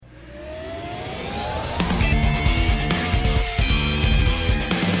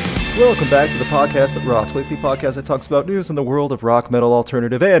Welcome back to the podcast that rocks, the podcast that talks about news in the world of rock, metal,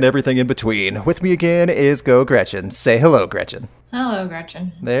 alternative, and everything in between. With me again is Geaux Gretchen. Say hello, Gretchen. Hello,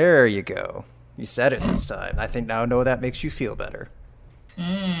 Gretchen. There you go. You said it this time. I think now I know that makes you feel better.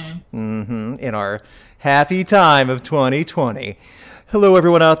 In our happy time of 2020. Hello,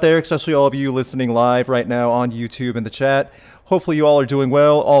 everyone out there, especially all of you listening live right now on YouTube in the chat. Hopefully you all are doing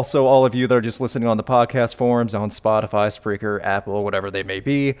well. Also, all of you that are just listening on the podcast forums on Spotify, Spreaker, Apple, whatever they may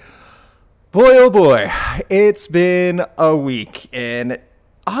be. Boy, oh boy, it's been a week. And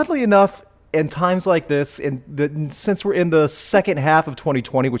oddly enough, in times like this, since we're in the second half of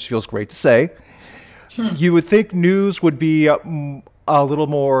 2020, which feels great to say, you would think news would be a little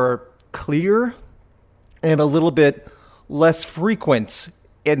more clear and a little bit less frequent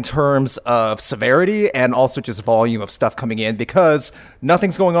in terms of severity and also just volume of stuff coming in because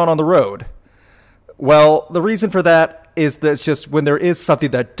nothing's going on the road. Well, the reason for that is that it's just when there is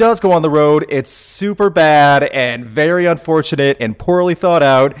something that does go on the road, it's super bad and very unfortunate and poorly thought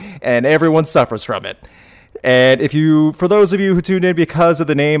out, and everyone suffers from it. And for those of you who tuned in because of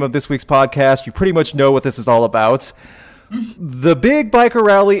the name of this week's podcast, you pretty much know what this is all about. The big biker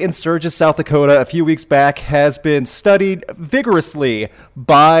rally in Sturgis, South Dakota, a few weeks back has been studied vigorously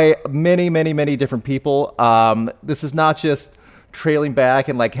by many, many, many different people. This is not just trailing back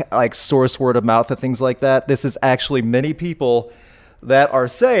and like source word of mouth and things like that. This is actually many people that are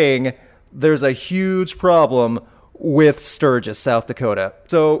saying there's a huge problem with Sturgis, South Dakota.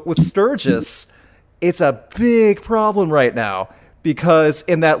 So with Sturgis, it's a big problem right now because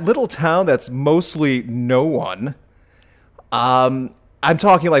in that little town that's mostly no one, I'm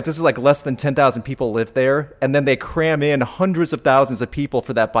talking like this is like less than 10,000 people live there, and then they cram in hundreds of thousands of people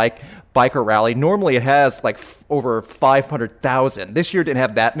for that biker rally. Normally it has like over 500,000. This year it didn't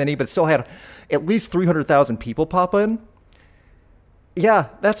have that many, but it still had at least 300,000 people pop in. Yeah,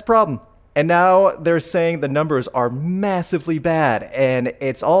 that's a problem. And now they're saying the numbers are massively bad, and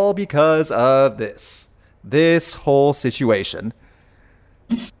it's all because of this whole situation.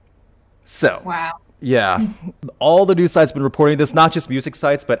 So. Wow. Yeah, all the news sites have been reporting this, not just music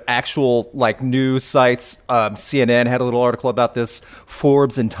sites, but actual like news sites. CNN had a little article about this.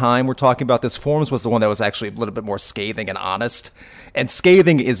 Forbes and Time were talking about this. Forbes was the one that was actually a little bit more scathing and honest, and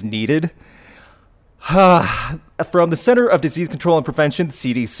scathing is needed. From the Center of Disease Control and Prevention,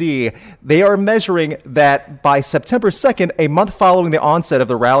 CDC, they are measuring that by September 2nd, a month following the onset of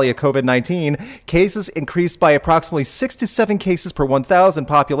the rally of COVID-19, cases increased by approximately 6 to 7 cases per 1,000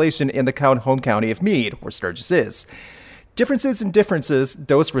 population in the home county of Meade, where Sturgis is. Differences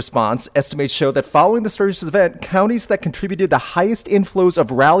dose response estimates show that following the Sturgis event, counties that contributed the highest inflows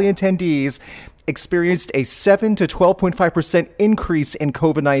of rally attendees experienced a 7 to 12.5% increase in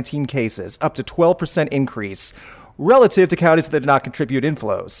COVID-19 cases, up to 12% increase, relative to counties that did not contribute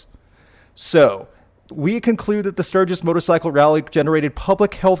inflows. So, we conclude that the Sturgis motorcycle rally generated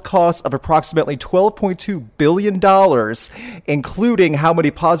public health costs of approximately $12.2 billion, including how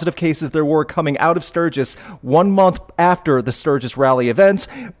many positive cases there were coming out of Sturgis 1 month after the Sturgis rally events,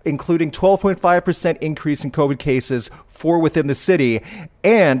 including 12.5% increase in COVID cases for within the city.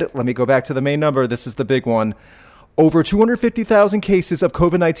 And let me go back to the main number. This is the big one. Over 250,000 cases of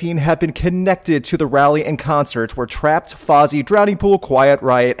COVID-19 have been connected to the rally and concerts where Trapped, Fozzy, Drowning Pool, Quiet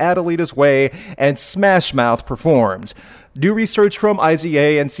Riot, Adelita's Way, and Smash Mouth performed. New research from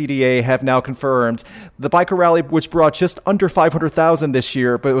IZA and CDA have now confirmed the biker rally, which brought just under 500,000 this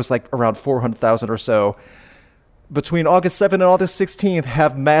year, but it was like around 400,000 or so, between August 7th and August 16th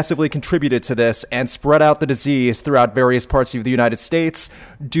have massively contributed to this and spread out the disease throughout various parts of the United States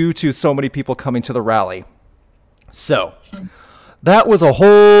due to so many people coming to the rally. So, that was a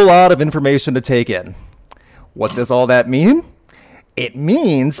whole lot of information to take in. What does all that mean? It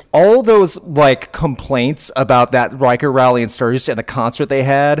means all those complaints about that biker rally in Sturgis and the concert they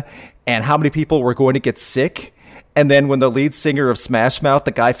had and how many people were going to get sick. And then when the lead singer of Smash Mouth,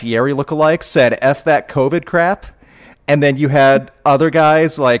 the Guy Fieri lookalike, said F that COVID crap. And then you had other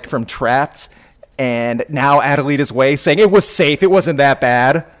guys like from Trapped and now Adelita's Way saying it was safe, it wasn't that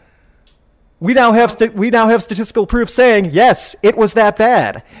bad. We now have statistical proof saying, yes, it was that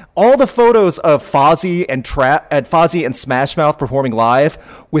bad. All the photos of Fozzy and Smash Mouth performing live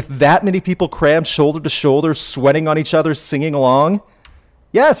with that many people crammed shoulder to shoulder, sweating on each other, singing along.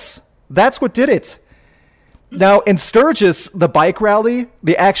 Yes, that's what did it. Now, in Sturgis, the bike rally,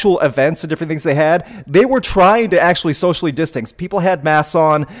 the actual events and different things they were trying to actually socially distance. People had masks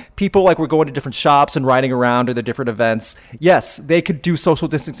on. People were going to different shops and riding around to the different events. Yes, they could do social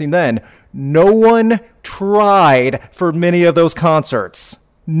distancing then. No one tried for many of those concerts.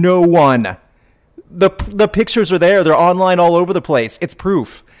 No one. The pictures are there. They're online all over the place. It's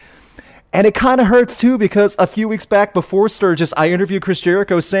proof. And it kind of hurts too, because a few weeks back before Sturgis, I interviewed Chris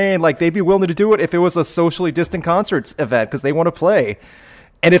Jericho saying like they'd be willing to do it if it was a socially distant concerts event because they want to play.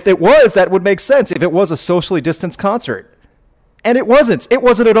 And if it was, that would make sense if it was a socially distanced concert. And it wasn't. It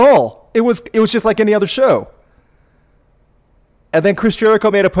wasn't at all. It was just like any other show. And then Chris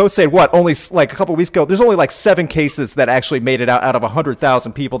Jericho made a post saying, what, only like a couple weeks ago, there's only like 7 cases that actually made it out of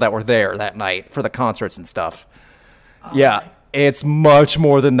 100,000 people that were there that night for the concerts and stuff. Oh, yeah. It's much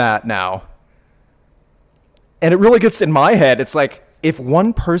more than that now. And it really gets in my head. It's like, if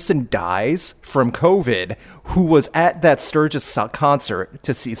one person dies from COVID who was at that Sturgis concert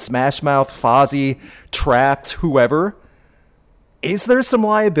to see Smash Mouth, Fozzy, Trapped, whoever, is there some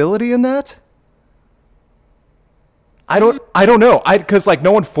liability in that? I don't know. Because like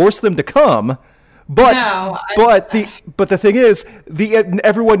no one forced them to come. But the thing is,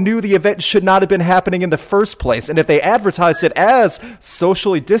 everyone knew the event should not have been happening in the first place, and if they advertised it as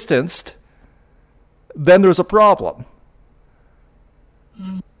socially distanced, then there's a problem.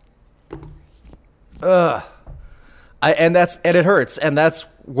 And it hurts, and that's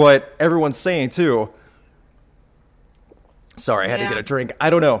what everyone's saying too. Sorry, I had to get a drink. I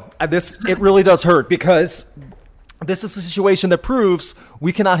don't know. It really does hurt because this is a situation that proves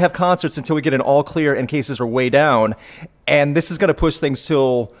we cannot have concerts until we get an all clear and cases are way down. And this is going to push things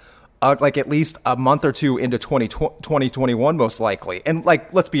till like at least a month or two into 2021, most likely. And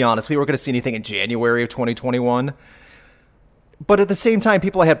like, let's be honest, we weren't going to see anything in January of 2021. But at the same time,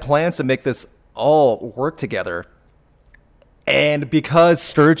 people had plans to make this all work together. And because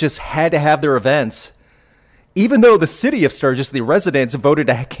Sturgis had to have their events, even though the city of Sturgis, the residents, voted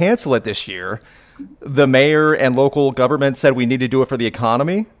to cancel it this year, the mayor and local government said we need to do it for the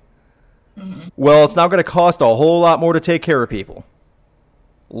economy. Mm-hmm. Well, it's now going to cost a whole lot more to take care of people.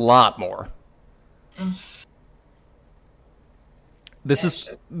 Lot more. This is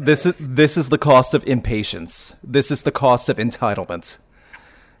the cost of impatience. This is the cost of entitlement.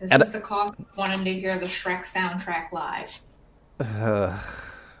 This is the cost of wanting to hear the Shrek soundtrack live.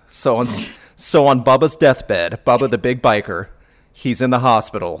 So on Bubba's deathbed, Bubba the big biker, he's in the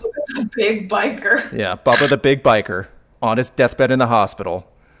hospital. Big biker. Yeah, Bubba the big biker on his deathbed in the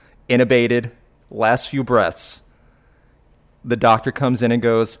hospital, intubated, last few breaths. The doctor comes in and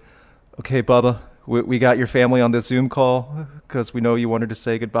goes, "Okay, Bubba, we got your family on this Zoom call because we know you wanted to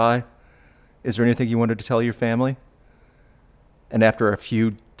say goodbye. Is there anything you wanted to tell your family?" And after a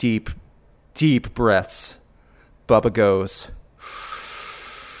few deep, deep breaths, Bubba goes,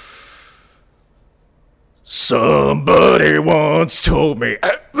 "Somebody once told me."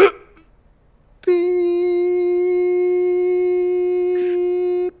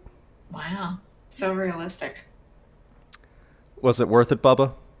 Beep. Wow. So realistic. Was it worth it,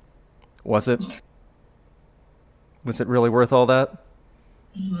 Bubba? Was it? Was it really worth all that?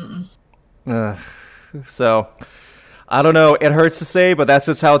 So, I don't know. It hurts to say, but that's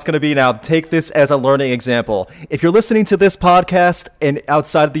just how it's going to be now. Take this as a learning example. If you're listening to this podcast and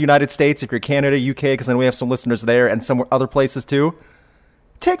outside of the United States, if you're Canada, UK, because I know we have some listeners there and some other places too,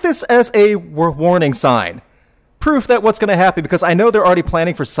 take this as a warning sign. Proof that what's going to happen, because I know they're already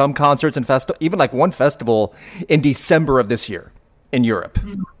planning for some concerts and even like one festival in December of this year in Europe.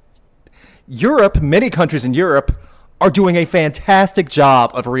 Europe, many countries in Europe are doing a fantastic job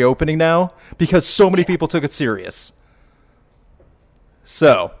of reopening now because so many people took it serious.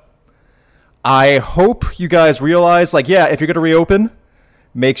 So, I hope you guys realize, like, yeah, if you're going to reopen,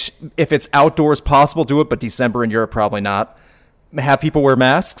 if it's outdoors possible, do it, but December in Europe, probably not. Have people wear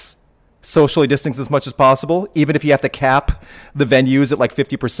masks, socially distance as much as possible, even if you have to cap the venues at like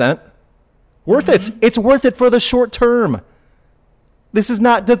 50%. Worth it. It's worth it for the short term. This does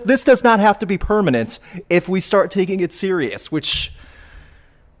not have to be permanent if we start taking it serious, which,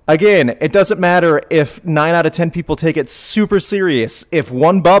 again, it doesn't matter if 9 out of 10 people take it super serious. If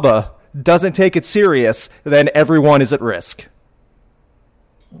one Bubba doesn't take it serious, then everyone is at risk.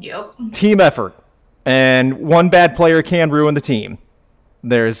 Yep. Team effort. And one bad player can ruin the team.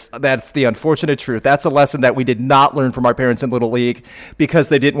 That's the unfortunate truth. That's a lesson that we did not learn from our parents in Little League because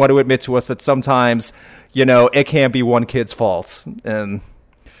they didn't want to admit to us that sometimes, it can be one kid's fault. And,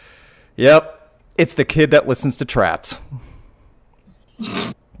 yep, it's the kid that listens to Trapped.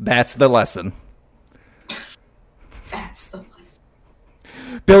 That's the lesson. That's the lesson.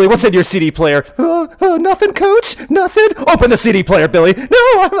 Billy, what's in your CD player? Nothing, coach. Nothing. Open the CD player, Billy. No,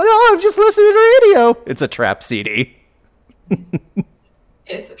 I'm just listening to radio. It's a Trap CD.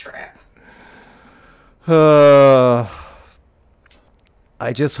 It's a trap. I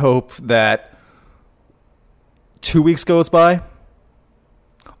just hope that 2 weeks goes by,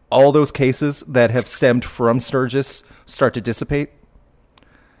 all those cases that have stemmed from Sturgis start to dissipate.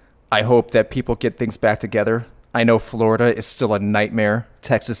 I hope that people get things back together. I know Florida is still a nightmare.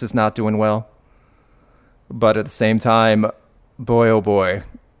 Texas is not doing well. But at the same time, boy, oh boy,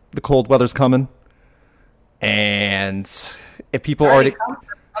 the cold weather's coming. And if people already come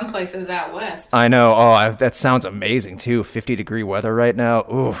from some places out west. I know. Oh, that sounds amazing, too. 50-degree weather right now.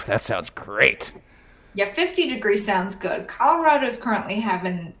 Ooh, that sounds great. Yeah, 50 degrees sounds good. Colorado's currently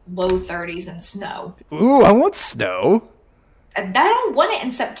having low 30s and snow. Ooh, I want snow. I don't want it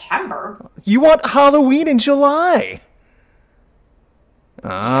in September. You want Halloween in July.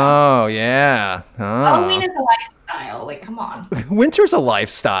 Oh, yeah. Oh. Halloween is a lifestyle. Like, come on. Winter's a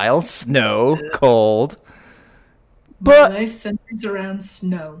lifestyle. Snow, cold. But my life centers around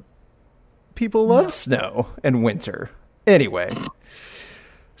snow. People love snow and winter. Anyway.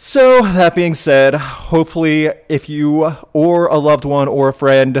 So, that being said, hopefully if you or a loved one or a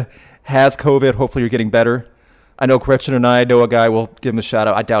friend has COVID, hopefully you're getting better. I know Gretchen and I know a guy, we'll give him a shout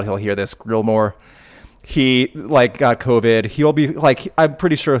out. I doubt he'll hear this real more. He got COVID. He'll be I'm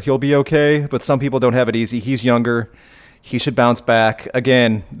pretty sure he'll be okay, but some people don't have it easy. He's younger. He should bounce back.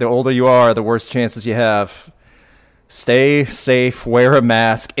 Again, the older you are, the worse chances you have. Stay safe, wear a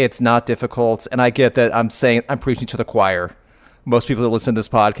mask. It's not difficult. And I get that I'm preaching to the choir. Most people that listen to this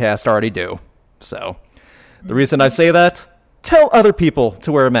podcast already do. So the reason I say that, tell other people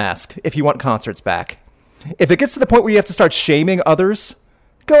to wear a mask if you want concerts back. If it gets to the point where you have to start shaming others,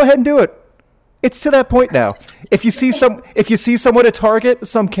 go ahead and do it. It's to that point now. If you see someone at Target,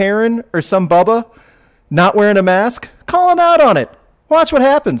 some Karen or some Bubba, not wearing a mask, call them out on it. Watch what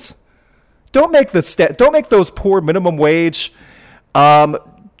happens. Don't make those poor minimum wage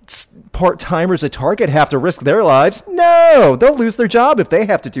part-timers at Target have to risk their lives. No, they'll lose their job if they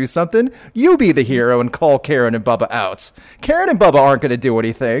have to do something. You be the hero and call Karen and Bubba out. Karen and Bubba aren't going to do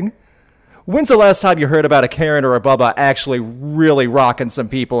anything. When's the last time you heard about a Karen or a Bubba actually really rocking some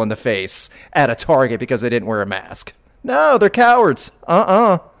people in the face at a Target because they didn't wear a mask? No, they're cowards.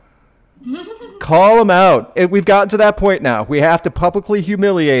 Call them out. We've gotten to that point now. We have to publicly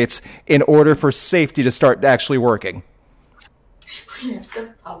humiliate in order for safety to start actually working. We have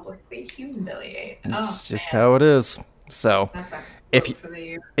to publicly humiliate. That's just how it is. So, That's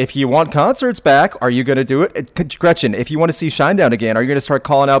if you want concerts back, are you going to do it? Gretchen, if you want to see Shinedown again, are you going to start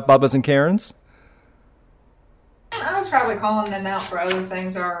calling out Bubbas and Karens? I was probably calling them out for other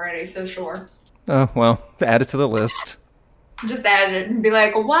things already, so sure. Oh, well, add it to the list. Just add it and be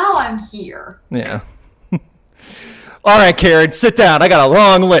like, while I'm here. Yeah. All right, Karen, sit down. I got a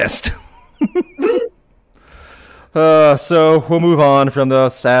long list. So we'll move on from the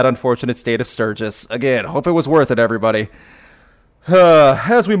sad, unfortunate state of Sturgis. Again, hope it was worth it, everybody.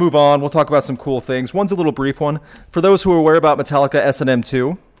 As we move on, we'll talk about some cool things. One's a little brief one. For those who are aware about Metallica S&M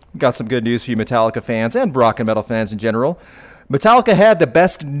 2, got some good news for you Metallica fans and rock and metal fans in general. Metallica had the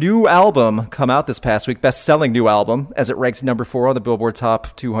best new album come out this past week, best-selling new album, as it ranks number 4 on the Billboard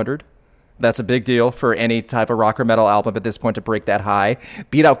Top 200. That's a big deal for any type of rock or metal album at this point to break that high.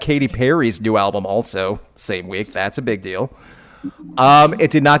 Beat out Katy Perry's new album also, same week. That's a big deal. It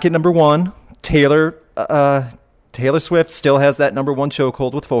did not get number 1. Taylor Swift still has that number 1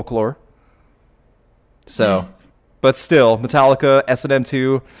 chokehold with Folklore. So, but still, Metallica, S&M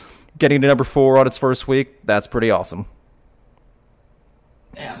 2, getting to number 4 on its first week, that's pretty awesome.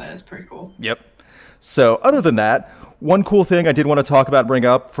 Yeah, that is pretty cool. Yep. So, other than that, one cool thing I did want to talk about and bring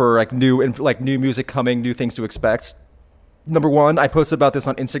up for new music coming, new things to expect. Number 1, I posted about this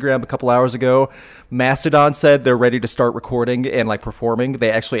on Instagram a couple hours ago. Mastodon said they're ready to start recording and performing.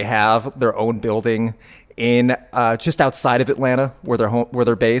 They actually have their own building in just outside of Atlanta where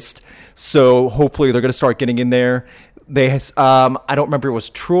they're based. So hopefully they're going to start getting in there. I don't remember if it was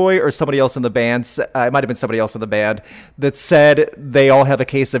Troy or somebody else in the band. It might have been somebody else in the band that said they all have a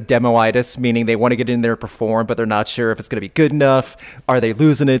case of demoitis, meaning they want to get in there and perform, but they're not sure if it's going to be good enough. Are they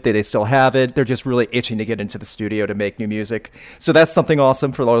losing it? Do they still have it? They're just really itching to get into the studio to make new music. So that's something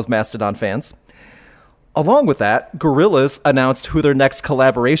awesome for those Mastodon fans. Along with that, Gorillaz announced who their next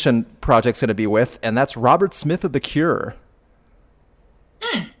collaboration project's going to be with, and that's Robert Smith of The Cure.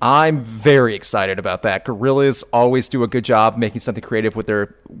 I'm very excited about that. Gorillaz always do a good job making something creative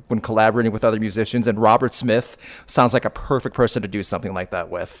when collaborating with other musicians, and Robert Smith sounds like a perfect person to do something like that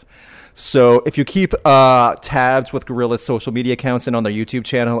with. So if you keep tabs with Gorillaz social media accounts and on their YouTube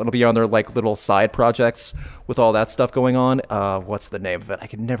channel, it'll be on their little side projects with all that stuff going on. What's the name of it? I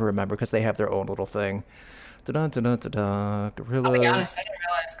can never remember because they have their own little thing. Gorillaz. I'll be honest, I didn't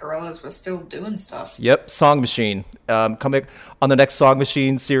realize Gorillaz was still doing stuff. Yep, Song Machine. Coming on the next Song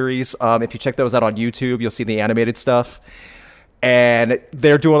Machine series. If you check those out on YouTube, you'll see the animated stuff. And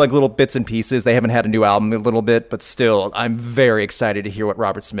they're doing like little bits and pieces. They haven't had a new album in a little bit, but still, I'm very excited to hear what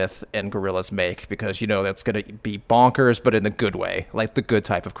Robert Smith and Gorillaz make, because that's going to be bonkers, but in the good way, like the good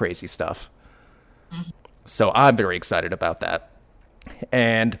type of crazy stuff. So I'm very excited about that.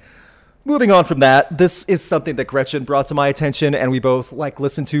 And moving on from that, this is something that Gretchen brought to my attention, and we both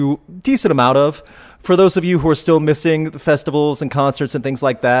listened to a decent amount of. For those of you who are still missing the festivals and concerts and things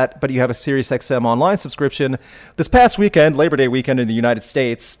like that, but you have a SiriusXM online subscription, this past weekend, Labor Day weekend in the United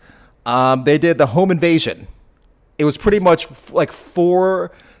States, they did the Home Invasion. It was pretty much like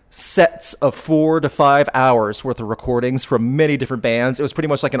 4 sets of 4 to 5 hours worth of recordings from many different bands. It was pretty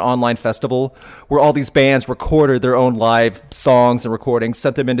much like an online festival where all these bands recorded their own live songs and recordings,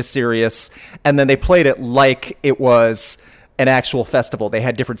 sent them into Sirius, and then they played it like it was an actual festival. They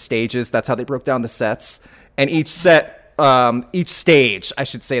had different stages. That's how they broke down the sets. And each stage, I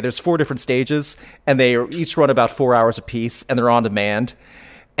should say, there's 4 different stages, and they each run about 4 hours apiece, and they're on demand.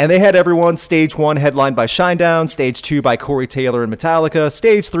 And they had everyone, stage 1 headlined by Shinedown, stage 2 by Corey Taylor and Metallica,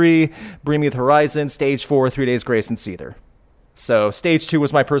 stage 3, Bring Me the Horizon, stage 4, 3 Days Grace and Seether. So stage 2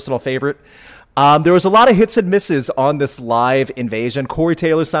 was my personal favorite. There was a lot of hits and misses on this live invasion. Corey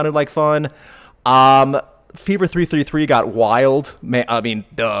Taylor sounded like fun. Fever 333 got wild.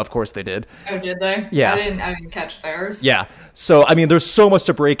 Of course they did. Oh, did they? Yeah. I didn't catch theirs. Yeah. So, there's so much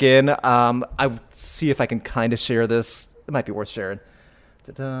to break in. I see if I can kind of share this. It might be worth sharing.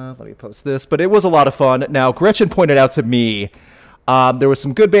 Let me post this. But it was a lot of fun. Now, Gretchen pointed out to me, there was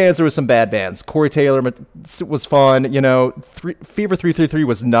some good bands, there was some bad bands. Corey Taylor was fun. Fever 333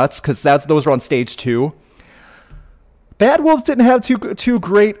 was nuts because those were on stage 2. Bad Wolves didn't have too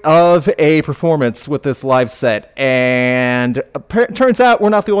great of a performance with this live set, and turns out we're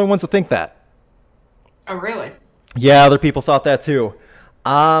not the only ones that think that. Oh, really? Yeah, other people thought that too.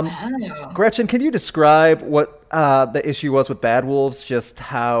 Gretchen, can you describe what the issue was with Bad Wolves? Just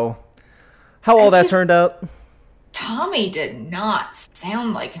how all that turned out? Tommy did not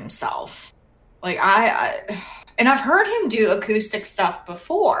sound like himself. Like and I've heard him do acoustic stuff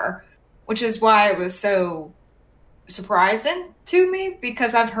before, which is why it was so surprising to me,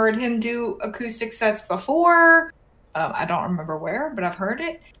 because I've heard him do acoustic sets before. I don't remember where, but I've heard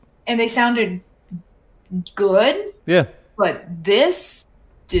it, and they sounded good. Yeah, but this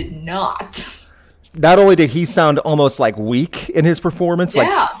did not. Not only did he sound almost like weak in his performance, like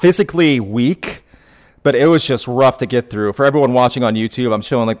physically weak, but it was just rough to get through. For everyone watching on YouTube, I'm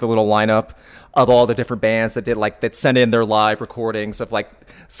showing the little lineup of all the different bands that did that sent in their live recordings of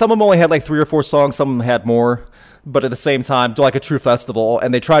some of them only had 3 or 4 songs, some of them had more. But at the same time, like a true festival,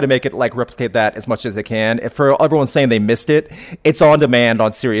 and they try to make it replicate that as much as they can. If for everyone saying they missed it, it's on demand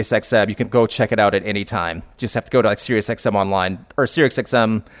on SiriusXM. You can go check it out at any time. Just have to go to SiriusXM online or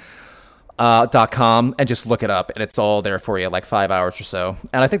SiriusXM.com and just look it up, and it's all there for you, 5 hours or so.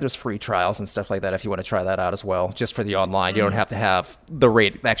 And I think there's free trials and stuff like that if you want to try that out as well, just for the online. You don't have to have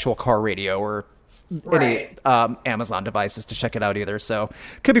the actual car radio or any Amazon devices to check it out either. So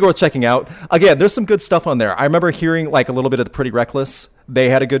could be worth checking out. Again, there's some good stuff on there. I remember hearing a little bit of the Pretty Reckless. They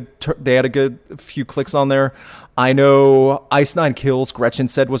had a good few clicks on there. I know Ice Nine Kills, Gretchen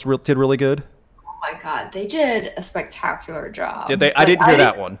said did really good. Oh my God, they did a spectacular job. Did they? I didn't hear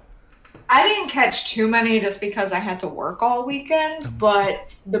that one. I didn't catch too many just because I had to work all weekend,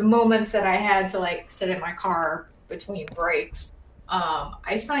 but the moments that I had to sit in my car between breaks,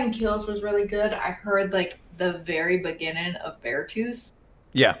 Ice Nine Kills was really good. I heard the very beginning of Beartooth.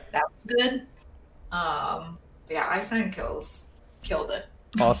 Yeah. That was good. Yeah, Ice Nine Kills killed it.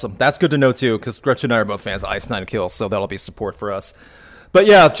 Awesome. That's good to know too, because Gretchen and I are both fans of Ice Nine Kills, so that'll be support for us. But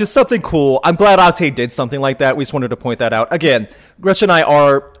yeah, just something cool. I'm glad Octane did something like that. We just wanted to point that out. Again, Gretchen and I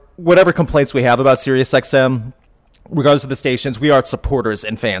are, whatever complaints we have about SiriusXM, regardless of the stations, we are supporters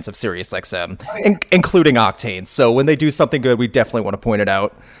and fans of SiriusXM, including Octane. So when they do something good, we definitely want to point it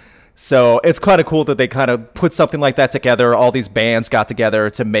out. So it's kind of cool that they kind of put something like that together. All these bands got together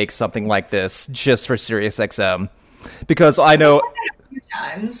to make something like this just for SiriusXM. Because I know... A few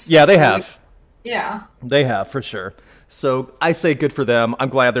times. Yeah, they have. Yeah. They have, for sure. So I say good for them. I'm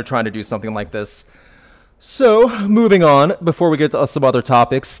glad they're trying to do something like this. So moving on, before we get to some other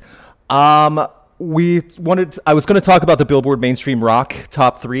topics, I was going to talk about the Billboard Mainstream Rock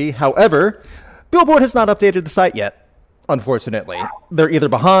Top 3. However, Billboard has not updated the site yet, unfortunately. They're either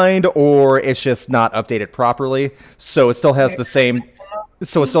behind or it's just not updated properly. So it still has the same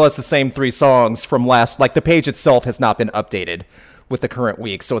 3 songs from last, the page itself has not been updated with the current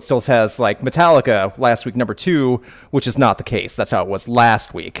week. So it still has Metallica last week, number 2, which is not the case. That's how it was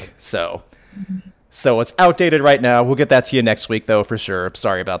last week. So it's outdated right now. We'll get that to you next week though, for sure.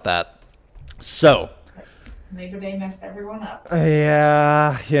 Sorry about that. So Labor Day messed everyone up.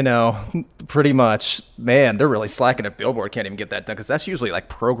 Yeah, pretty much. Man, they're really slacking if Billboard can't even get that done, because that's usually like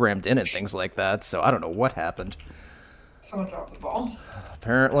programmed in and things like that. So I don't know what happened. Someone dropped the ball.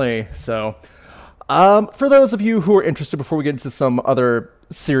 Apparently. So, for those of you who are interested, before we get into some other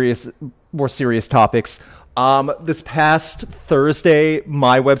more serious topics, this past Thursday,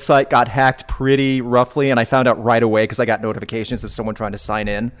 my website got hacked pretty roughly, and I found out right away because I got notifications of someone trying to sign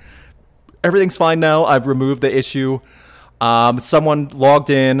in. Everything's fine now. I've removed the issue. Someone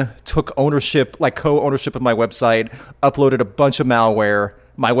logged in, took ownership, like co-ownership of my website, uploaded a bunch of malware.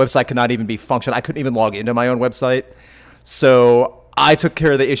 My website could not even be functional. I couldn't even log into my own website. So I took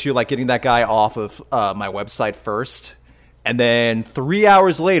care of the issue, like getting that guy off of my website first. And then 3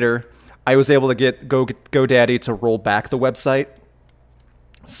 hours later, I was able to get GoDaddy to roll back the website.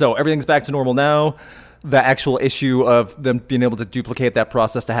 So everything's back to normal now. The actual issue of them being able to duplicate that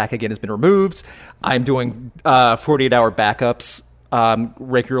process to hack again has been removed. I'm doing 48-hour backups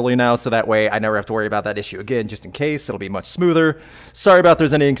regularly now, so that way I never have to worry about that issue again, just in case. It'll be much smoother. Sorry about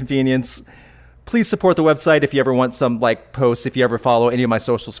there's any inconvenience. Please support the website if you ever want some posts, if you ever follow any of my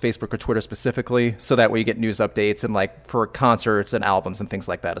socials, Facebook or Twitter specifically, so that way you get news updates and for concerts and albums and things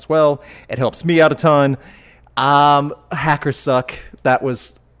like that as well. It helps me out a ton. Hackers suck. That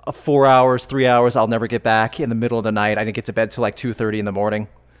was 4 hours, 3 hours I'll never get back in the middle of the night. I didn't get to bed till 2:30 in the morning.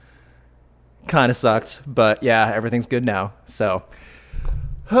 Kind of sucked, but yeah, everything's good now. So,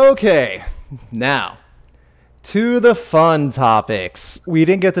 okay, now to the fun topics. We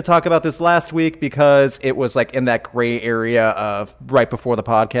didn't get to talk about this last week because it was in that gray area of right before the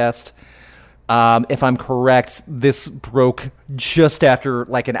podcast. If I'm correct, this broke just after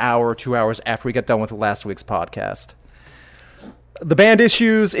an hour or 2 hours after we got done with last week's podcast. The band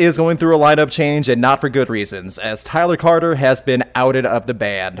Issues is going through a lineup change, and not for good reasons, as Tyler Carter has been outed of the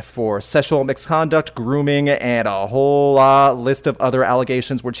band for sexual misconduct, grooming, and a whole list of other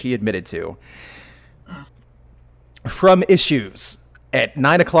allegations which he admitted to. From Issues at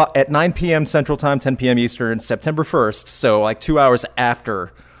 9 p.m. Central Time, 10 p.m. Eastern, September 1st, so 2 hours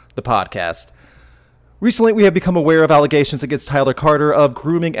after the podcast. Recently, we have become aware of allegations against Tyler Carter of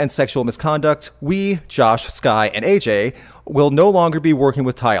grooming and sexual misconduct. We, Josh, Sky, and AJ, will no longer be working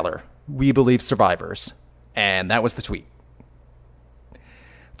with Tyler. We believe survivors. And that was the tweet.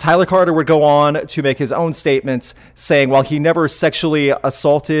 Tyler Carter would go on to make his own statements, saying while he never sexually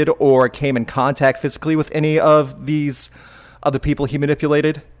assaulted or came in contact physically with any of these other people he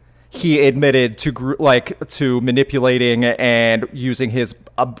manipulated, he admitted to manipulating and using his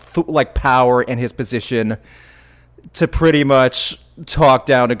power and his position to pretty much talk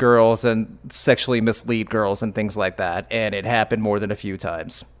down to girls and sexually mislead girls and things like that. And it happened more than a few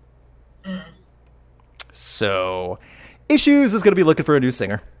times. So Issues is going to be looking for a new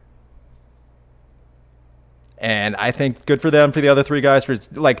singer. And I think good for them, for the other three guys, for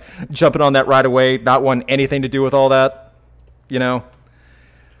jumping on that right away, not wanting anything to do with all that,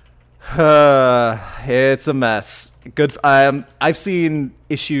 It's a mess. Good. I've seen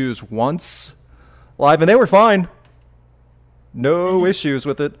Issues once live, and they were fine. No issues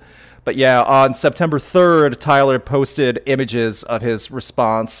with it. But yeah, on September 3rd, Tyler posted images of his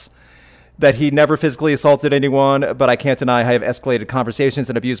response that he never physically assaulted anyone, but I can't deny I have escalated conversations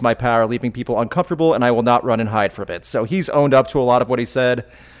and abused my power, leaving people uncomfortable, and I will not run and hide from it. So he's owned up to a lot of what he said.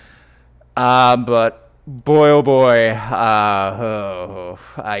 But boy, oh boy,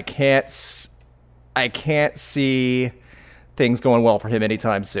 I can't see things going well for him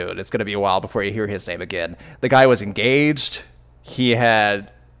anytime soon. It's going to be a while before you hear his name again. The guy was engaged. He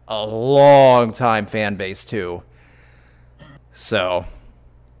had a long time fan base too. So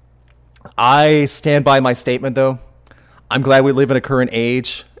I stand by my statement, though. I'm glad we live in a current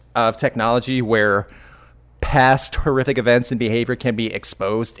age of technology where past horrific events and behavior can be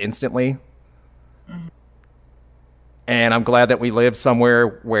exposed instantly. And I'm glad that we live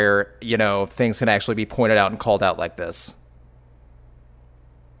somewhere where, things can actually be pointed out and called out like this.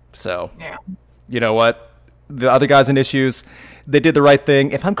 So, yeah. You know what? The other guys in Issues, they did the right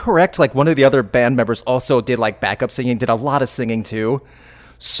thing. If I'm correct, one of the other band members also did backup singing, did a lot of singing too.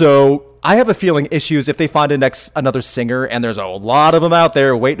 So I have a feeling Issues, if they find another singer, and there's a lot of them out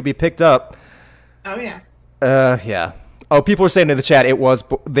there waiting to be picked up. Oh, yeah. Yeah. Oh, people are saying in the chat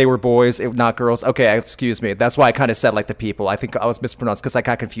they were boys, not girls. Okay, excuse me. That's why I kind of said the people. I think I was mispronounced because I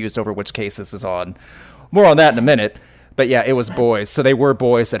got confused over which case this is on. More on that in a minute. But yeah, it was boys. So they were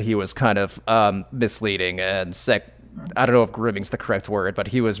boys that he was kind of misleading and I don't know if grooming's the correct word, but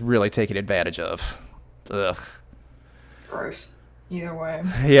he was really taking advantage of. Ugh. Gross. Either way.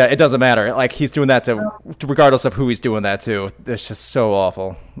 Yeah, it doesn't matter. He's doing that to regardless of who he's doing that to. It's just so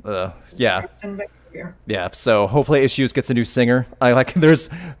awful. Yeah. Yeah, so hopefully Issues gets a new singer. There's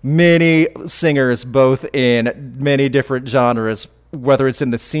many singers both in many different genres, whether it's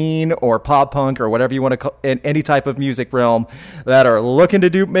in the scene or pop punk or whatever you want to call in any type of music realm, that are looking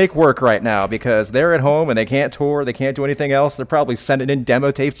to make work right now because they're at home and they can't tour, they can't do anything else. They're probably sending in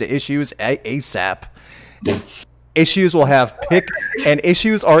demo tapes to Issues ASAP. Issues will have pick, and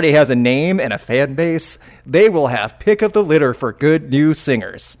Issues already has a name and a fan base. They will have pick of the litter for good new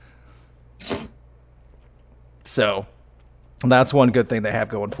singers. So that's one good thing they have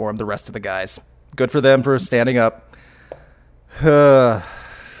going for them. The rest of the guys, good for them for standing up.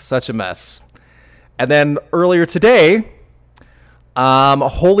 Such a mess. And then earlier today,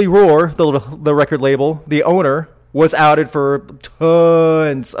 Holy Roar, the record label, the owner, was outed for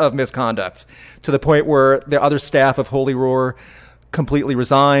tons of misconduct to the point where the other staff of Holy Roar completely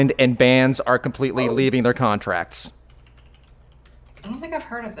resigned and bands are completely leaving their contracts. I don't think I've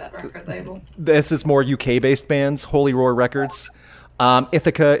heard of that record label. This is more UK-based bands, Holy Roar Records.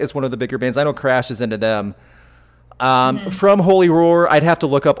 Ithaca is one of the bigger bands. I know Crash is into them. From Holy Roar, I'd have to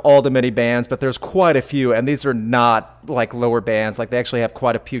look up all the many bands, but there's quite a few, and these are not like lower bands. Like they actually have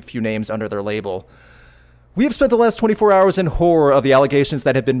quite a few names under their label. We have spent the last 24 hours in horror of the allegations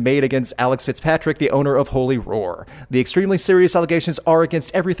that have been made against Alex Fitzpatrick, the owner of Holy Roar. The extremely serious allegations are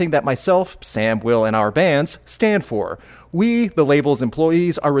against everything that myself, Sam, Will, and our bands stand for. We, the label's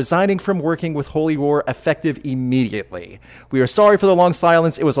employees, are resigning from working with Holy Roar effective immediately. We are sorry for the long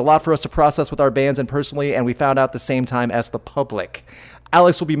silence. It was a lot for us to process with our bands and personally, and we found out the same time as the public.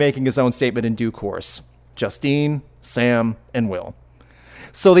 Alex will be making his own statement in due course. Justine, Sam, and Will.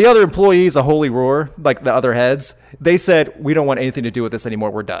 So the other employees of Holy Roar, like the other heads, they said, we don't want anything to do with this anymore.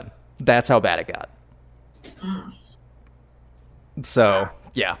 We're done. That's how bad it got. So,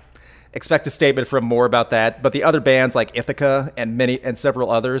 yeah. Expect a statement from more about that. But the other bands like Ithaca and several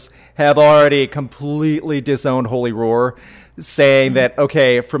others have already completely disowned Holy Roar, saying that,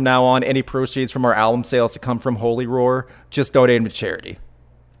 okay, from now on, any proceeds from our album sales to come from Holy Roar, just donate them to charity.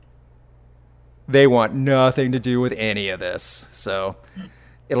 They want nothing to do with any of this. So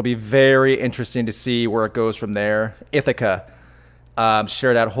it'll be very interesting to see where it goes from there. Ithaca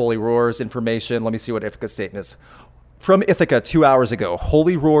shared out Holy Roar's information. Let me see what Ithaca's statement is. From Ithaca 2 hours ago,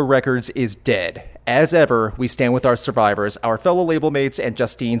 Holy Roar Records is dead. As ever, we stand with our survivors, our fellow label mates, and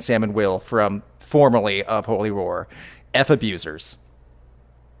Justine, Sam, and Will from formerly of Holy Roar. F abusers.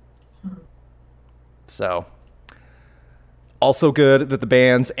 So, also good that the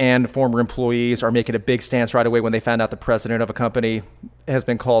bands and former employees are making a big stance right away when they found out the president of a company has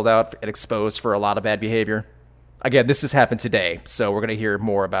been called out and exposed for a lot of bad behavior. Again, this has happened today, so we're going to hear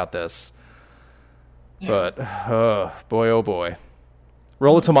more about this. Yeah. But, boy, oh boy.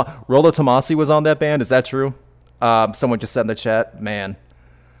 Rollo Tomasi was on that band, is that true? Someone just said in the chat, man.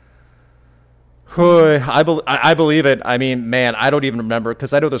 I believe it. I mean, man, I don't even remember,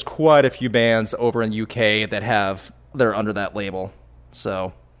 because I know there's quite a few bands over in UK that they're under that label.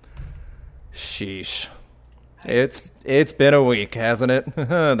 So, sheesh. It's been a week, hasn't it?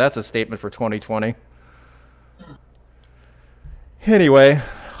 That's a statement for 2020. Anyway,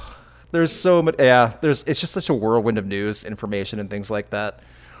 there's so much. Yeah, it's just such a whirlwind of news, information, and things like that.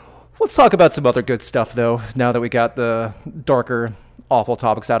 Let's talk about some other good stuff, though. Now that we got the darker, awful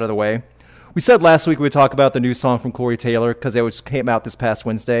topics out of the way. We said last week we would talk about the new song from Corey Taylor because it came out this past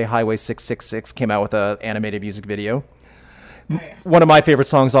Wednesday. Highway 666 came out with an animated music video. One of my favorite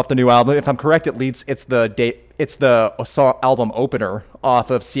songs off the new album. If I'm correct, it's the song album opener off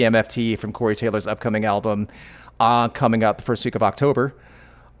of CMFT from Corey Taylor's upcoming album, coming out the first week of October.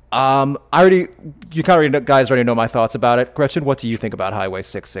 You guys already know my thoughts about it. Gretchen, what do you think about Highway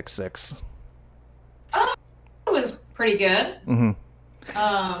 666? It was pretty good.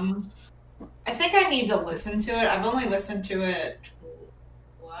 Mm-hmm. I think I need to listen to it. I've only listened to it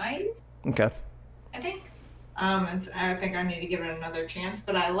twice. Okay. I think. I think I need to give it another chance,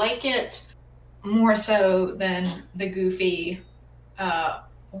 but I like it more so than the goofy. What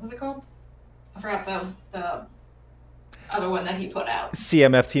was it called? I forgot the other one that he put out.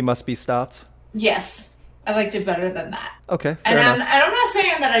 CMFT Must Be Stopped. Yes, I liked it better than that. Okay. And I'm not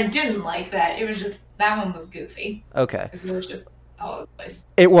saying that I didn't like that. It was just that one was goofy. Okay. It was just all over the place.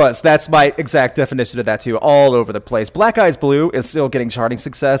 It was. That's my exact definition of that too. All over the place. Black Eyes Blue is still getting charting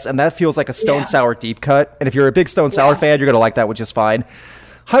success, and that feels like a Stone Sour deep cut. And if you're a big Stone Sour fan, you're gonna like that, which is fine.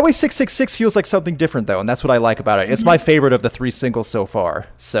 Highway 666 feels like something different though, and that's what I like about it. It's my favorite of the 3 singles so far.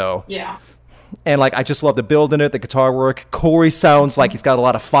 So yeah. And like, I just love the build in it, the guitar work. Corey sounds like he's got a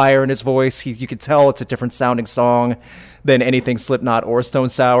lot of fire in his voice. You can tell it's a different sounding song than anything Slipknot or Stone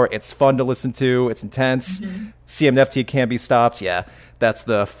Sour. It's fun to listen to. It's intense. CMFT Can't Be Stopped. Yeah, that's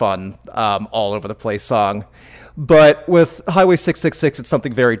the fun, all over the place song. But with Highway 666, it's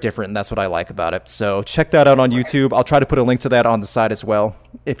something very different, and that's what I like about it. So check that out on YouTube. I'll try to put a link to that on the side as well,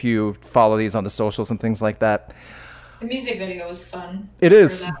 if you follow these on the socials and things like that. The music video was fun. It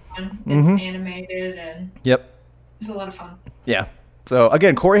is. That one. It's animated, and Yep. it's a lot of fun. Yeah. So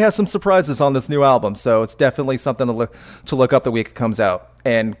again, Corey has some surprises on this new album, so it's definitely something to look up the week it comes out.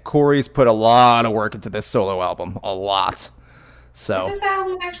 And Corey's put a lot of work into this solo album, a lot. So When does the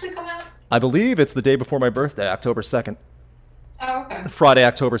album actually come out? I believe it's the day before my birthday, October 2nd. Oh, okay. Friday,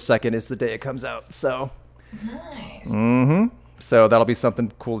 October 2nd is the day it comes out. So Nice. So that'll be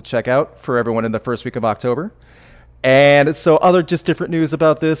something cool to check out for everyone in the first week of October. And so other just different news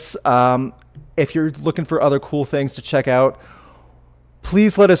about this. If you're looking for other cool things to check out,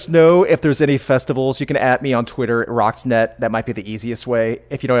 please let us know if there's any festivals. You can @ me on Twitter at RockedNet. That might be the easiest way.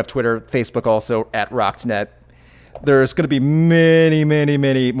 If you don't have Twitter, Facebook also at RockedNet. There's going to be many, many,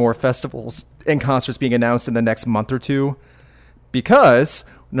 many more festivals and concerts being announced in the next month or two. Because,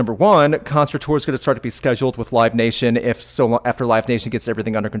 number one, concert tours going to start to be scheduled with Live Nation after Live Nation gets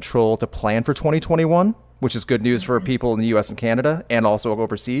everything under control to plan for 2021, which is good news for people in the U.S. and Canada and also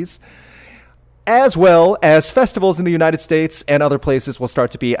overseas. As well as festivals in the United States and other places will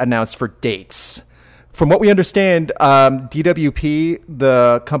start to be announced for dates. From what we understand, DWP,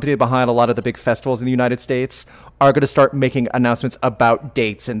 the company behind a lot of the big festivals in the United States, are going to start making announcements about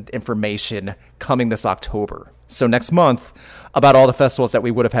dates and information coming this October. So next month, about all the festivals that we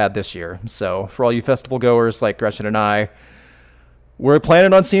would have had this year. So for all you festival goers like Gretchen and I, we're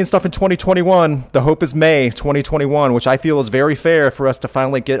planning on seeing stuff in 2021. The hope is May 2021, which I feel is very fair for us to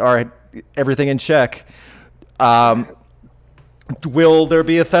finally get our everything in check. Will there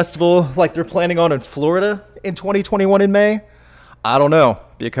be a festival like they're planning on in Florida in 2021 in May? I don't know,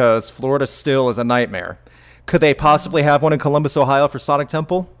 because Florida still is a nightmare. Could they possibly have one in Columbus, Ohio for Sonic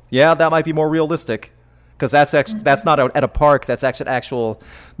Temple? Yeah, that might be more realistic, because that's not at a park. That's actually an actual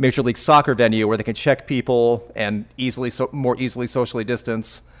Major League Soccer venue where they can check people and more easily socially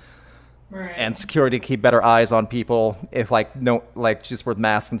distance. Right. And security to keep better eyes on people if just with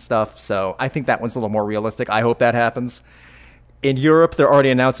masks and stuff. So I think that one's a little more realistic. I hope that happens. In Europe, they're already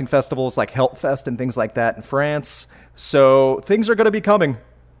announcing festivals like Helpfest and things like that in France. So things are going to be coming.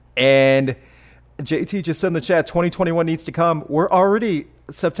 And JT just said in the chat, 2021 needs to come. We're already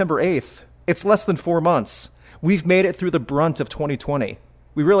September 8th. It's less than 4 months. We've made it through the brunt of 2020.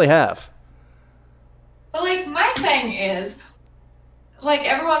 We really have. But like, my thing is, like,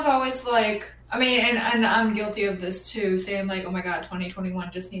 everyone's always like, I mean, and I'm guilty of this too, saying like, oh my God,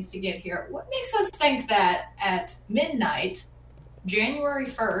 2021 just needs to get here. What makes us think that at midnight, January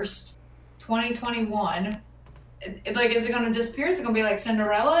 1st, 2021, is it going to disappear? Is it going to be like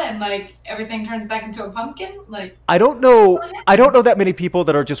Cinderella and like everything turns back into a pumpkin? Like, I don't know that many people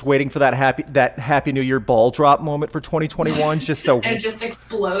that are just waiting for that happy New Year ball drop moment for 2021 just to and it just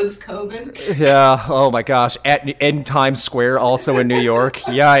explodes COVID. Yeah, oh my gosh, in Times Square also in New York.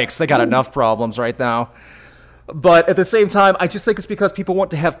 Yikes, they got enough problems right now. But at the same time, I just think it's because people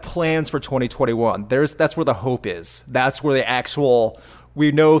want to have plans for 2021. That's where the hope is. That's where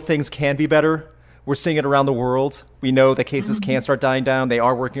we know things can be better. We're seeing it around the world. We know that cases can start dying down. They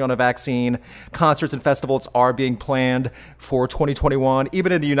are working on a vaccine. Concerts and festivals are being planned for 2021.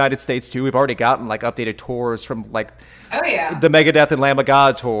 Even in the United States, too, we've already gotten like updated tours from like the Megadeth and Lamb of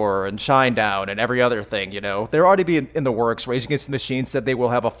God tour and Shinedown and every other thing, you know. They're already being in the works. Rage Against the Machine said they will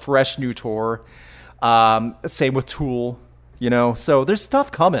have a fresh new tour. Same with Tool, you know. So there's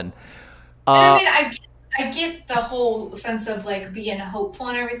stuff coming. I mean, I get the whole sense of like being hopeful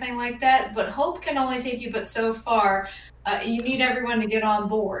and everything like that, but hope can only take you but so far. You need everyone to get on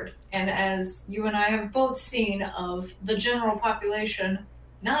board. And as you and I have both seen of the general population,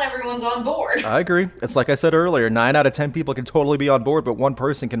 not everyone's on board. I agree. It's like I said earlier, 9 out of 10 people can totally be on board, but one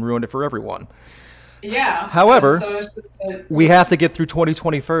person can ruin it for everyone. Yeah. However, so it's just we have to get through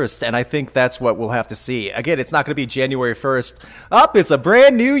 2020 first, and I think that's what we'll have to see. Again, it's not going to be January 1st. It's a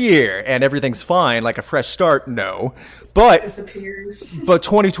brand new year, and everything's fine, like a fresh start. No. But disappears. But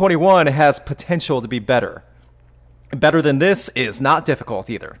 2021 has potential to be better. And better than this is not difficult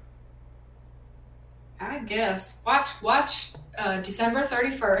either. I guess. Watch December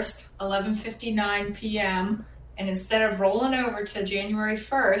 31st, 11:59 p.m., and instead of rolling over to January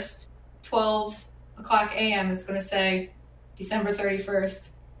 1st, 12 o'clock a.m. is going to say December 31st,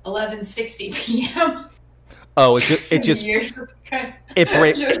 11:60 p.m. Oh, it just You're just gonna, it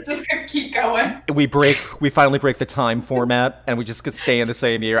break. you're just gonna keep going. We finally break the time format, and we just could stay in the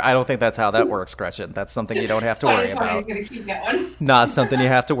same year. I don't think that's how that works, Gretchen. That's something you don't have to worry 2020 is about. gonna keep going. Not something you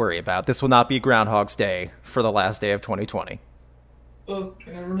have to worry about. This will not be Groundhog's Day for the last day of 2020. Oh,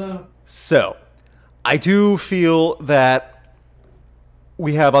 I never know. So, I do feel that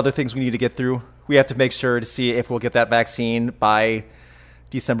we have other things we need to get through. We have to make sure to see if we'll get that vaccine by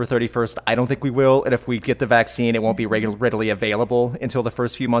December 31st. I don't think we will. And if we get the vaccine, it won't be readily available until the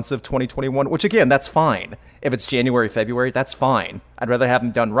first few months of 2021, which again, that's fine. If it's January, February, that's fine. I'd rather have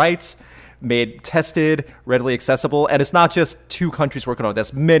them done right, made, tested, readily accessible. And it's not just 2 countries working on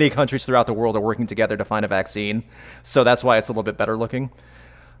this. Many countries throughout the world are working together to find a vaccine. So that's why it's a little bit better looking.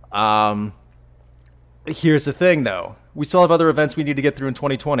 Here's the thing, though. We still have other events we need to get through in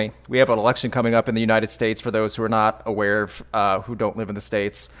 2020. We have an election coming up in the United States, for those who are not aware of, who don't live in the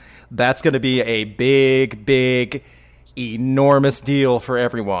States. That's going to be a big, enormous deal for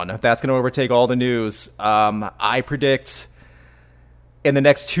everyone. That's going to overtake all the news. I predict in the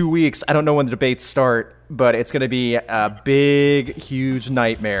next 2 weeks, I don't know when the debates start, but it's going to be a big, huge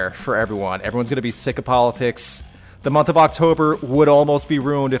nightmare for everyone. Everyone's going to be sick of politics. The month of October would almost be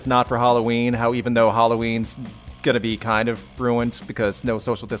ruined if not for Halloween. How even though Halloween's going to be kind of ruined because no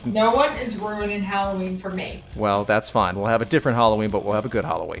social distancing. No one is ruining Halloween for me. Well, that's fine. We'll have a different Halloween, but we'll have a good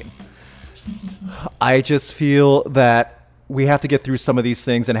Halloween. I just feel that we have to get through some of these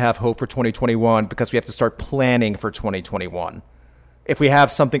things and have hope for 2021 because we have to start planning for 2021. If we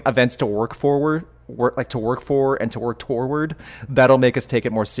have events to work for and to work toward, that'll make us take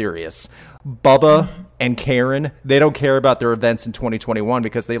it more serious. Bubba and Karen, they don't care about their events in 2021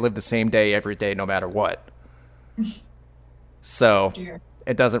 because they live the same day every day, no matter what. So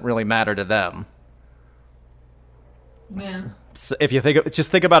it doesn't really matter to them. Yeah. So if you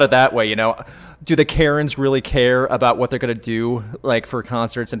think about it that way, do the Karens really care about what they're going to do, like for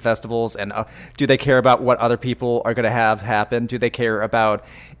concerts and festivals? And do they care about what other people are going to have happen? Do they care about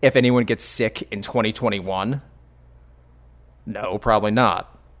if anyone gets sick in 2021? No, probably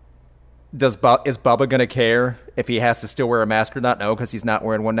not. Is Bubba going to care if he has to still wear a mask or not? No, because he's not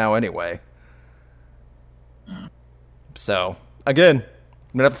wearing one now anyway. So, again, I'm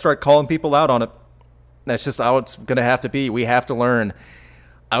going to have to start calling people out on it. That's just how it's going to have to be. We have to learn.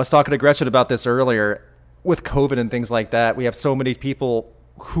 I was talking to Gretchen about this earlier. With COVID and things like that, we have so many people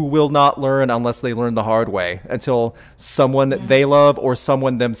who will not learn unless they learn the hard way, until someone that they love or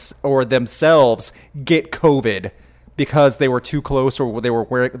someone themselves get COVID because they were too close or they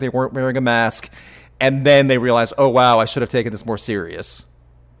weren't wearing a mask, and then they realize, oh wow, I should have taken this more serious.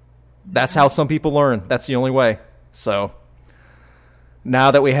 That's how some people learn. That's the only way. So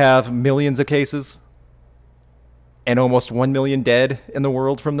now that we have millions of cases and almost 1 million dead in the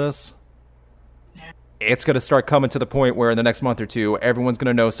world from this, it's going to start coming to the point where in the next month or two, everyone's going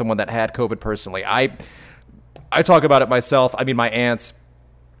to know someone that had COVID personally. I talk about it myself. I mean, my aunts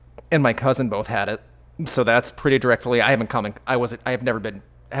and my cousin both had it, so that's pretty directly. Haven't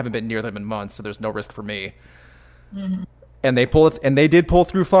been near them in months, so there's no risk for me. Mm-hmm. And they did pull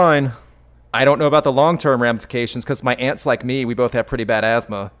through fine. I don't know about the long-term ramifications because my aunt's like me. We both have pretty bad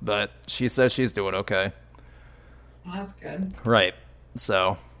asthma, but she says she's doing okay. Well, that's good. Right.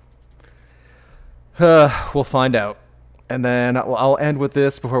 So we'll find out. And then I'll end with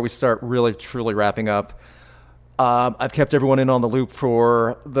this before we start really, truly wrapping up. I've kept everyone in on the loop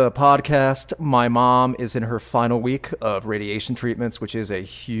for the podcast. My mom is in her final week of radiation treatments, which is a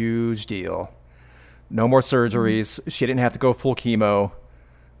huge deal. No more surgeries. She didn't have to go full chemo.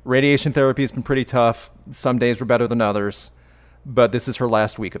 Radiation therapy has been pretty tough. Some days were better than others, but this is her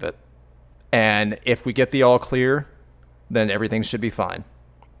last week of it. And if we get the all clear, then everything should be fine.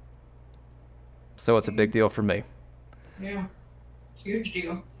 So it's a big deal for me. Yeah, huge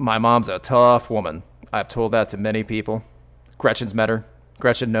deal. My mom's a tough woman. I've told that to many people. Gretchen's met her.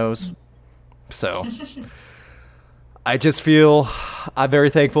 Gretchen knows. So I just feel I'm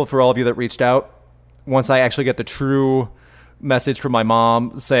very thankful for all of you that reached out. Once I actually get the true message from my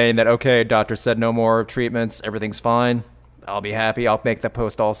mom saying that, okay, doctor said no more treatments, everything's fine, I'll be happy. I'll make that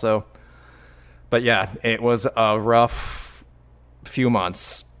post also. But yeah, it was a rough few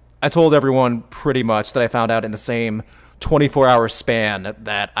months. I told everyone pretty much that I found out in the same 24-hour span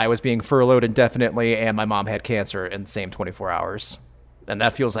that I was being furloughed indefinitely and my mom had cancer in the same 24 hours. And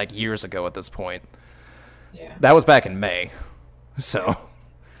that feels like years ago at this point. Yeah. That was back in May. So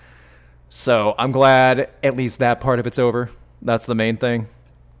I'm glad at least that part of it's over. That's the main thing.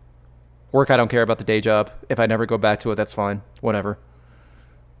 Work, I don't care about the day job. If I never go back to it, that's fine. Whatever.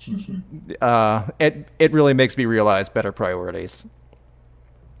 It really makes me realize better priorities.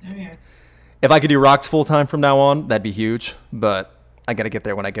 Oh, yeah. If I could do Rocked full-time from now on, that'd be huge. But I got to get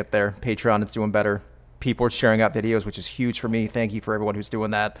there when I get there. Patreon is doing better. People are sharing out videos, which is huge for me. Thank you for everyone who's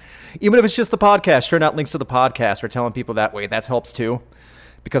doing that. Even if it's just the podcast, sharing out links to the podcast or telling people that way. That helps too.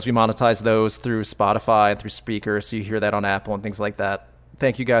 Because we monetize those through Spotify and through Spreaker. So you hear that on Apple and things like that.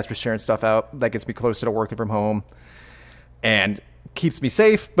 Thank you guys for sharing stuff out. That gets me closer to working from home. And keeps me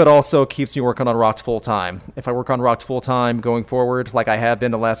safe, but also keeps me working on Rocked full-time. If I work on Rocked full-time going forward, like I have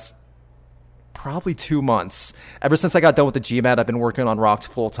been the last probably 2 months. Ever since I got done with the GMAT, I've been working on Rocked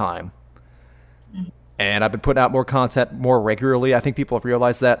full-time. And I've been putting out more content more regularly. I think people have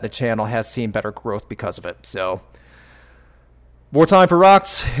realized that. The channel has seen better growth because of it. So, more time for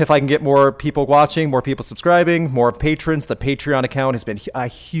Rocked. If I can get more people watching, more people subscribing, more patrons. The Patreon account has been a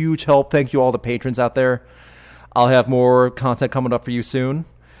huge help. Thank you all the patrons out there. I'll have more content coming up for you soon.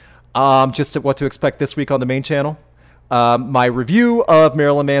 Just what to expect this week on the main channel. My review of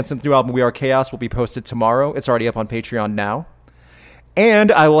Marilyn Manson's new album, We Are Chaos, will be posted tomorrow. It's already up on Patreon now.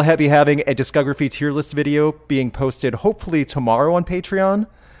 And I will be having a discography tier list video being posted hopefully tomorrow on Patreon.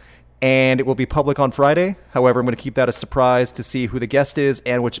 And it will be public on Friday. However, I'm going to keep that a surprise to see who the guest is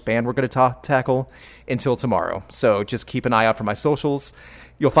and which band we're going to tackle until tomorrow. So just keep an eye out for my socials.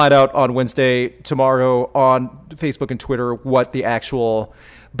 You'll find out on Wednesday, tomorrow, on Facebook and Twitter what the actual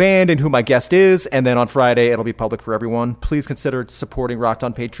band and who my guest is. And then on Friday, it'll be public for everyone. Please consider supporting Rocked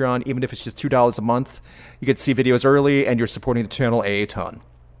on Patreon, even if it's just $2 a month. You get to see videos early, and you're supporting the channel a ton.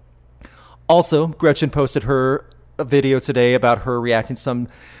 Also, Gretchen posted her video today about her reacting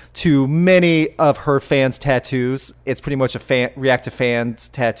to many of her fans' tattoos. It's pretty much a react to fans'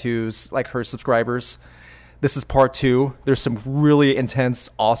 tattoos, like her subscribers. This is part 2. There's some really intense,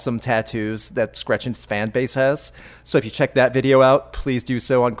 awesome tattoos that Gretchen's fan base has. So if you check that video out, please do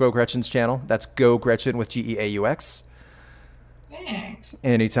so on Geaux Gretchen's channel. That's Geaux Gretchen with Geaux. Thanks.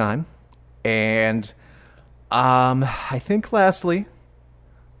 Anytime. And I think lastly,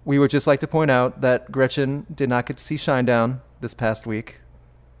 we would just like to point out that Gretchen did not get to see Shinedown this past week.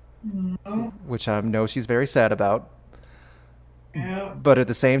 No. Which I know she's very sad about. Yeah. But at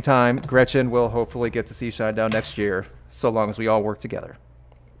the same time, Gretchen will hopefully get to see Shinedown next year, so long as we all work together.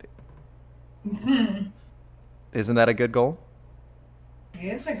 Mm-hmm. Isn't that a good goal? It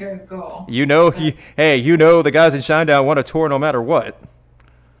is a good goal. You know, the guys in Shinedown want a tour no matter what.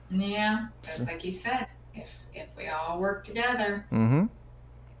 Yeah, just like you said, if we all work together. Mm-hmm.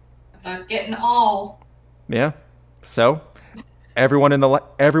 About getting all. Yeah. So, everyone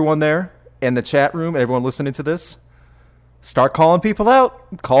there in the chat room, and everyone listening to this, start calling people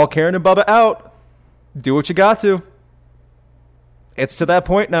out. Call Karen and Bubba out. Do what you got to. It's to that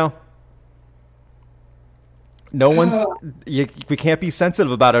point now. We can't be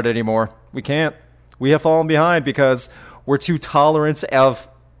sensitive about it anymore. We can't. We have fallen behind because we're too tolerant of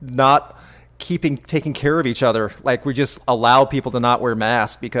not taking care of each other. Like, we just allow people to not wear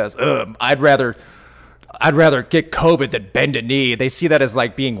masks because I'd rather get COVID than bend a knee. They see that as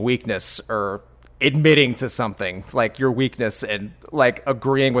like being weakness or admitting to something, like your weakness, and like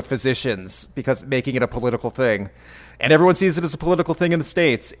agreeing with physicians because making it a political thing. And everyone sees it as a political thing in the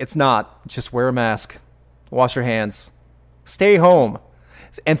States. It's not. Just wear a mask. Wash your hands. Stay home.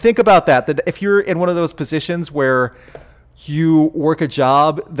 And think about that if you're in one of those positions where you work a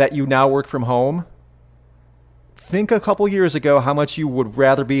job that you now work from home, think a couple years ago how much you would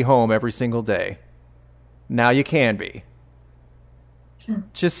rather be home every single day. Now you can be.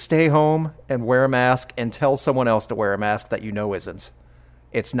 Just stay home and wear a mask and tell someone else to wear a mask that you know isn't.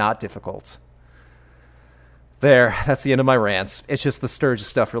 It's not difficult. There, that's the end of my rants. It's just the Sturgis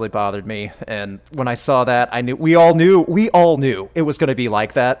stuff really bothered me. And when I saw that, we all knew it was going to be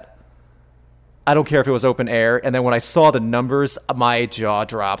like that. I don't care if it was open air. And then when I saw the numbers, my jaw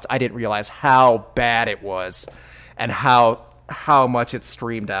dropped. I didn't realize how bad it was and how much it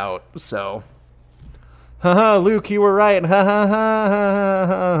streamed out. So, haha, Luke, you were right. Ha ha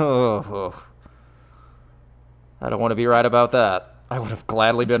ha ha. I don't want to be right about that. I would have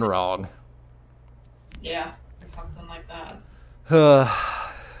gladly been wrong. Yeah, or something like that.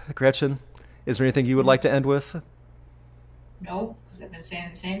 Gretchen, is there anything you would like to end with? No, because I've been saying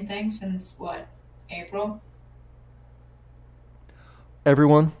the same thing since, April?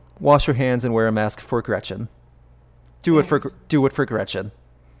 Everyone, wash your hands and wear a mask for Gretchen. Do it for Gretchen. Do it for Gretchen.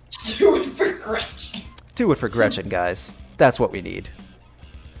 Do it for Gretchen, guys. That's what we need.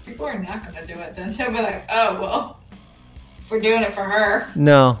 People are not going to do it then. They'll be like, oh, well, if we're doing it for her.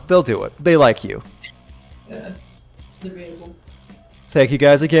 No, they'll do it. They like you. Debatable. Thank you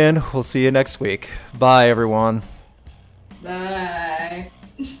guys again. We'll see you next week. Bye, everyone. Bye.